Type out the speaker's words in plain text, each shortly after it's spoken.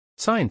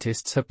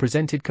scientists have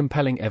presented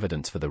compelling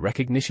evidence for the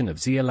recognition of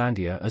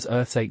Zealandia as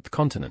Earth's eighth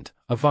continent,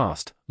 a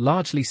vast,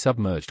 largely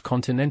submerged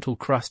continental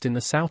crust in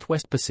the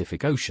southwest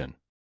Pacific Ocean.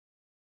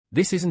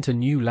 This isn't a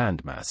new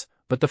landmass,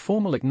 but the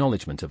formal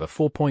acknowledgement of a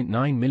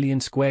 4.9 million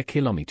square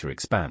kilometre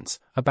expanse,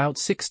 about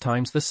 6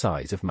 times the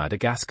size of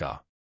Madagascar.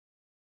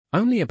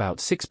 Only about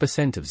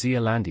 6% of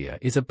Zealandia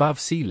is above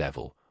sea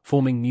level,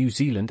 forming New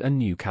Zealand and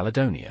New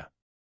Caledonia.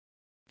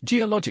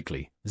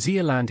 Geologically,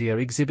 Zealandia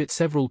exhibits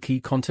several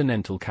key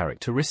continental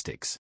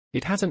characteristics.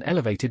 It has an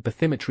elevated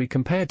bathymetry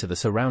compared to the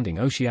surrounding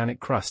oceanic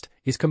crust,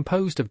 is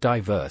composed of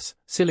diverse,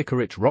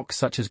 silica-rich rocks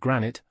such as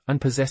granite, and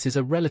possesses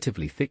a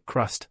relatively thick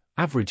crust,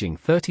 averaging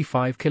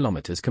 35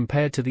 kilometers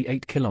compared to the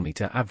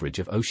 8-kilometer average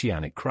of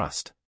oceanic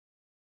crust.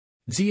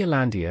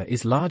 Zealandia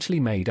is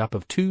largely made up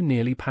of 2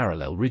 nearly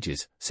parallel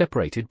ridges,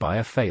 separated by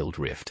a failed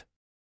rift.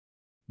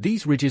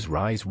 These ridges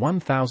rise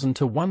 1,000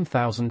 to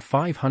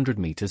 1,500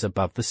 meters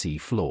above the sea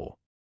floor.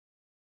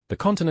 The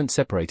continent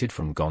separated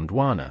from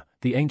Gondwana,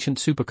 the ancient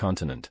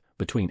supercontinent,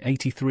 between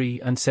 83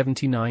 and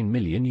 79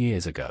 million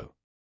years ago.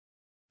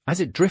 As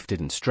it drifted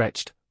and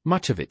stretched,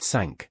 much of it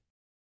sank.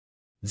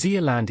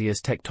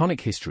 Zealandia's tectonic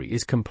history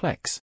is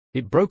complex.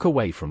 It broke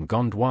away from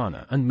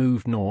Gondwana and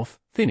moved north,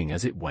 thinning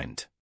as it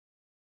went.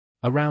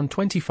 Around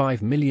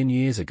 25 million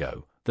years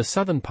ago, the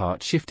southern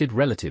part shifted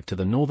relative to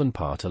the northern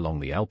part along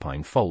the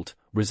Alpine Fault,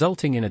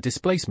 resulting in a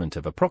displacement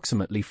of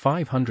approximately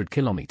 500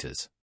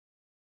 kilometers.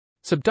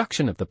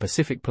 Subduction of the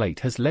Pacific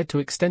Plate has led to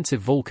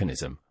extensive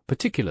volcanism,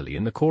 particularly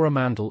in the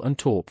Coromandel and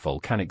Torp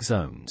volcanic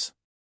zones.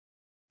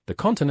 The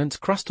continent's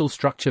crustal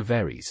structure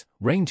varies,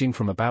 ranging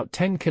from about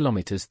 10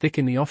 kilometers thick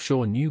in the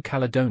offshore New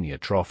Caledonia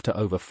Trough to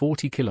over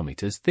 40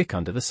 kilometers thick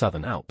under the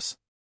Southern Alps.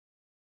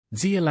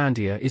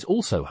 Zealandia is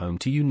also home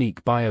to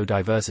unique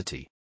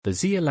biodiversity. The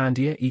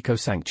Zealandia Eco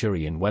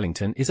Sanctuary in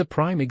Wellington is a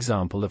prime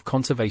example of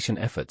conservation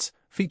efforts,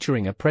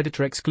 featuring a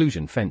predator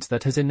exclusion fence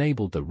that has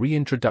enabled the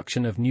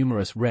reintroduction of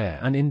numerous rare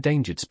and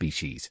endangered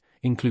species,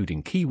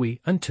 including kiwi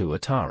and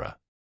tuatara.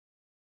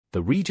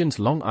 The region's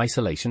long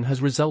isolation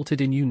has resulted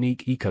in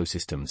unique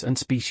ecosystems and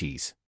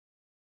species.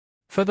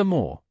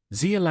 Furthermore,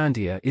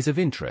 Zealandia is of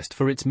interest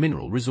for its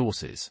mineral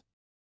resources.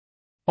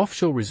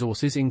 Offshore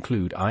resources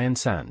include iron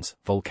sands,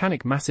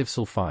 volcanic massive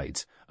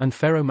sulfides, and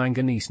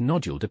ferromanganese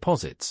nodule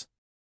deposits.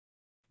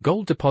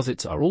 Gold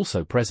deposits are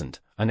also present,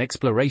 and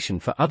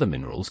exploration for other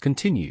minerals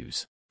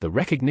continues. The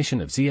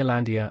recognition of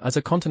Zealandia as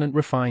a continent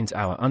refines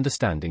our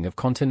understanding of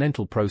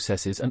continental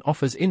processes and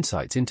offers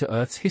insights into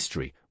Earth's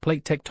history,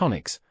 plate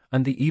tectonics,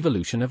 and the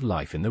evolution of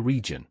life in the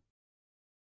region.